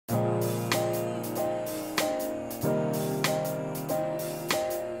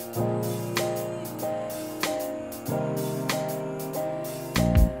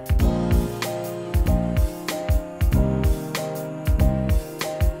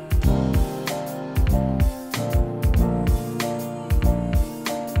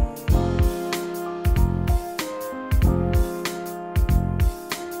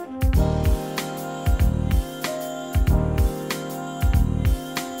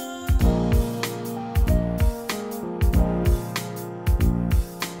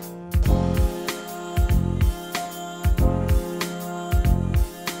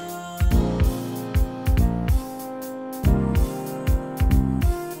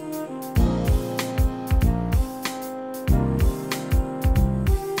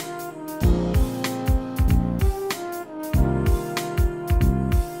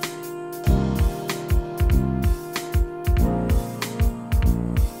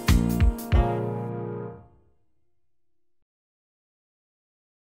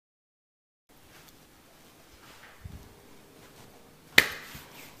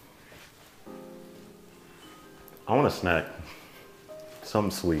I want a snack,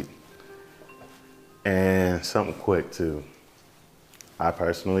 something sweet, and something quick too. I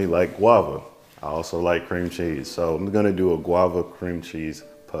personally like guava. I also like cream cheese. So I'm gonna do a guava cream cheese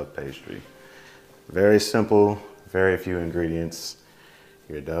puff pastry. Very simple, very few ingredients.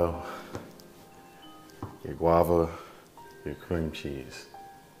 Your dough, your guava, your cream cheese.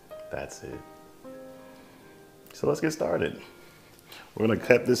 That's it. So let's get started. We're gonna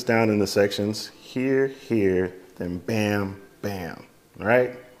cut this down into sections. Here, here, then bam, bam,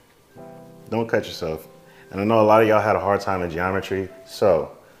 right? Don't cut yourself. And I know a lot of y'all had a hard time in geometry,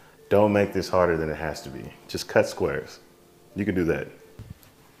 so don't make this harder than it has to be. Just cut squares. You can do that.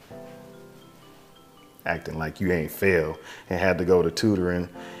 Acting like you ain't failed and had to go to tutoring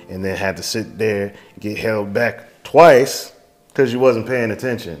and then had to sit there and get held back twice because you wasn't paying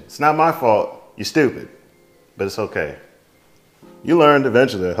attention. It's not my fault. You're stupid, but it's okay. You learned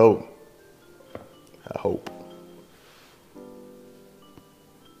eventually, I hope. I hope.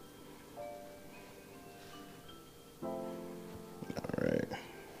 All right.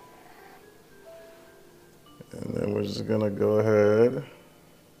 And then we're just gonna go ahead.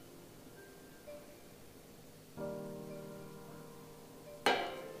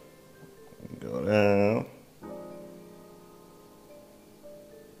 Go down.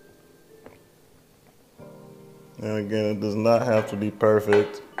 And again, it does not have to be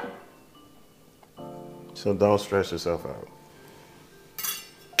perfect. So don't stress yourself out.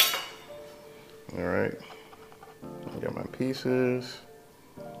 All right. I got my pieces.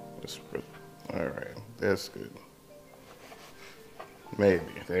 All right, that's good. Maybe,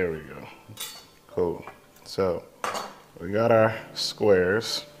 there we go. Cool. So we got our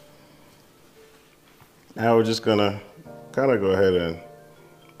squares. Now we're just gonna kind of go ahead and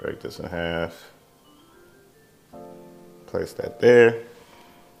break this in half. Place that there.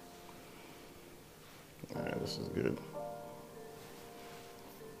 All right, this is good.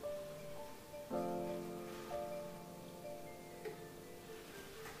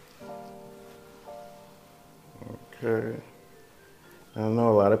 Okay. I know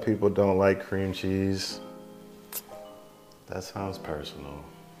a lot of people don't like cream cheese. That sounds personal.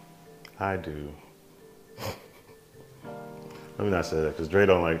 I do. Let me not say that because Dre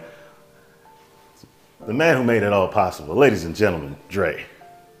don't like. The man who made it all possible, ladies and gentlemen, Dre,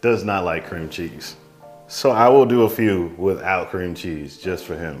 does not like cream cheese. So I will do a few without cream cheese just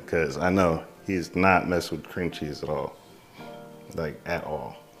for him because I know he's not messed with cream cheese at all. Like, at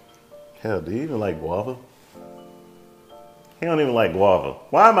all. Hell, do you even like guava? He don't even like guava.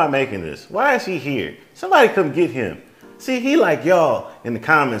 Why am I making this? Why is he here? Somebody come get him. See, he like y'all in the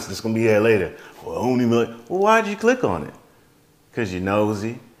comments that's gonna be here later. Well, I don't even like, well, why'd you click on it? Because you're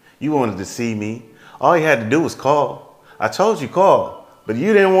nosy. You wanted to see me. All you had to do was call. I told you call, but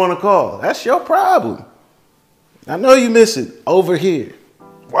you didn't want to call. That's your problem. I know you miss it over here.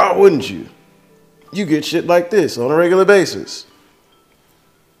 Why wouldn't you? You get shit like this on a regular basis.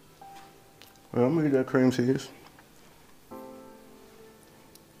 Well, I'm gonna get that cream cheese.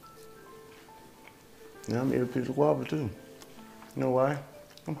 Now I'm gonna eat a piece of guava too. You know why?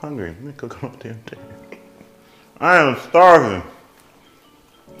 I'm hungry. Let me cook on damn thing. I am starving.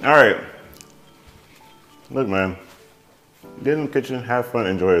 All right. Look, man. Get in the kitchen, have fun,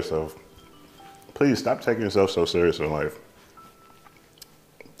 enjoy yourself. Please stop taking yourself so serious in life.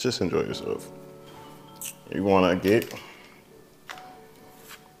 Just enjoy yourself. You want to get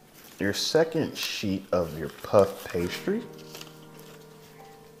your second sheet of your puff pastry.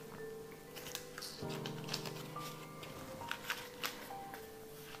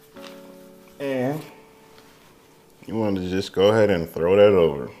 And you want to just go ahead and throw that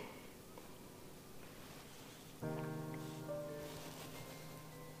over.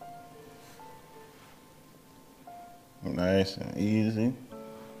 Nice and easy.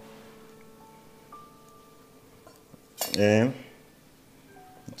 And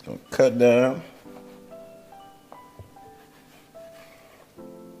it's gonna cut down.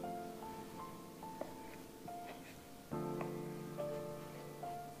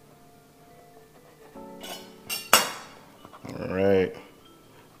 All right,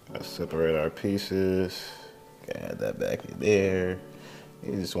 let's separate our pieces. Add that back in there.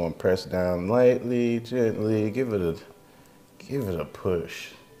 You just want to press down lightly, gently. Give it a push.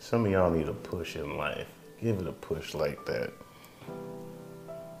 Some of y'all need a push in life. Give it a push like that.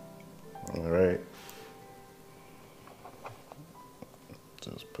 All right.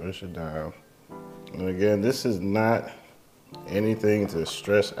 Just push it down. And again, this is not anything to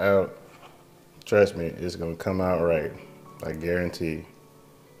stress out. Trust me, it's gonna come out right. I guarantee.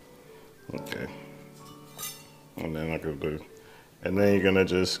 Okay. And then I can do. And then you're gonna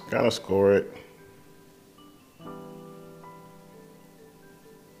just kind of score it.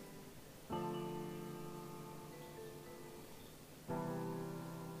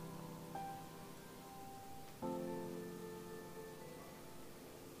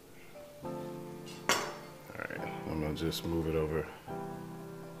 gonna just move it over.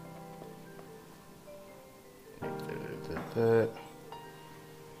 That.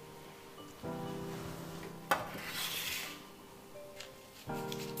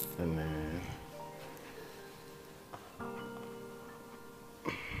 And then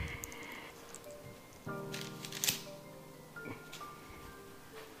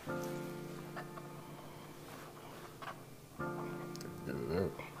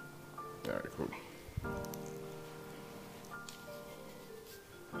all right, cool.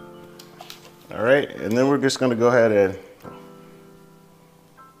 All right, and then we're just gonna go ahead and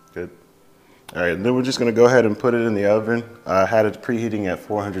good. All right, and then we're just gonna go ahead and put it in the oven. I had it preheating at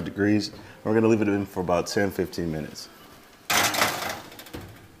 400 degrees. We're gonna leave it in for about 10-15 minutes.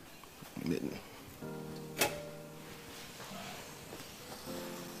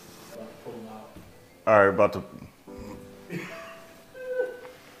 All right, about to.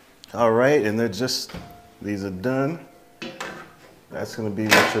 All right, and these are done. That's gonna be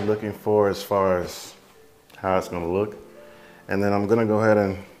what you're looking for as far as how it's gonna look. And then I'm gonna go ahead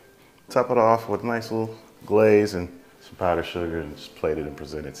and top it off with a nice little glaze and some powdered sugar and just plate it and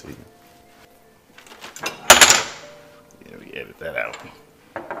present it to you. Yeah, we edit that out.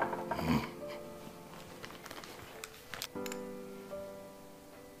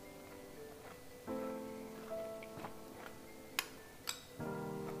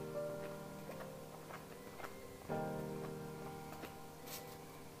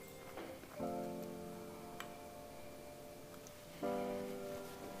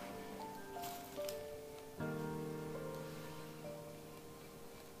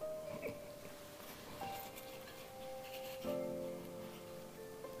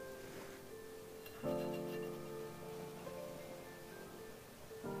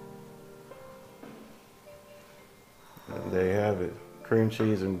 And there you have it, cream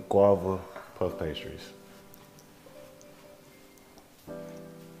cheese and guava puff pastries.